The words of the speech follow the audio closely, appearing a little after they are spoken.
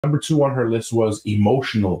Number 2 on her list was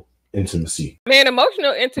emotional intimacy. Man,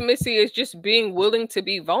 emotional intimacy is just being willing to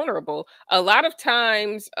be vulnerable. A lot of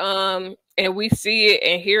times, and we see it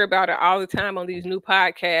and hear about it all the time on these new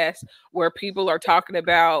podcasts where people are talking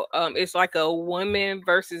about it's like a woman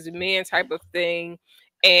versus men type of thing.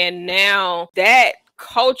 And now that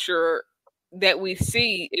culture that we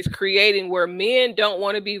see is creating where men don't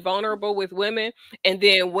want to be vulnerable with women, and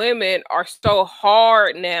then women are so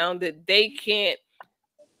hard now that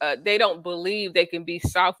they don't believe they can be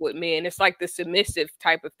soft with men. It's like the submissive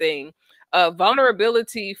type of thing.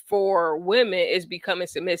 Vulnerability for women is becoming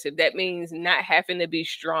submissive. That means not having to be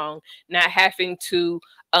strong, not having to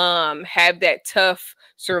have that tough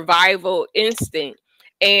survival instinct,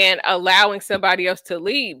 and allowing somebody else to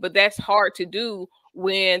lead. But that's hard to do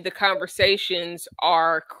when the conversations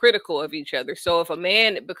are critical of each other. So if a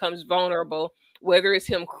man becomes vulnerable, whether it's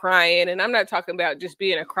him crying, and I'm not talking about just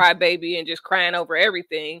being a crybaby and just crying over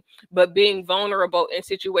everything, but being vulnerable in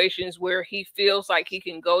situations where he feels like he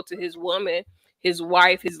can go to his woman, his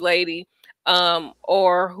wife, his lady,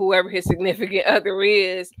 or whoever his significant other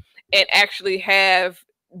is, and actually have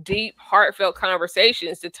deep, heartfelt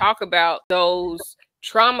conversations to talk about those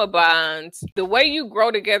trauma bonds. The way you grow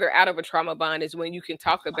together out of a trauma bond is when you can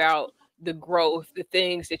talk about the growth, the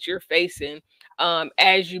things that you're facing,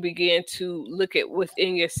 as you begin to look at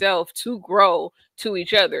within yourself to grow to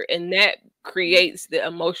each other. And that creates the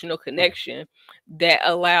emotional connection that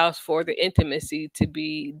allows for the intimacy to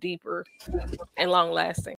be deeper and long lasting.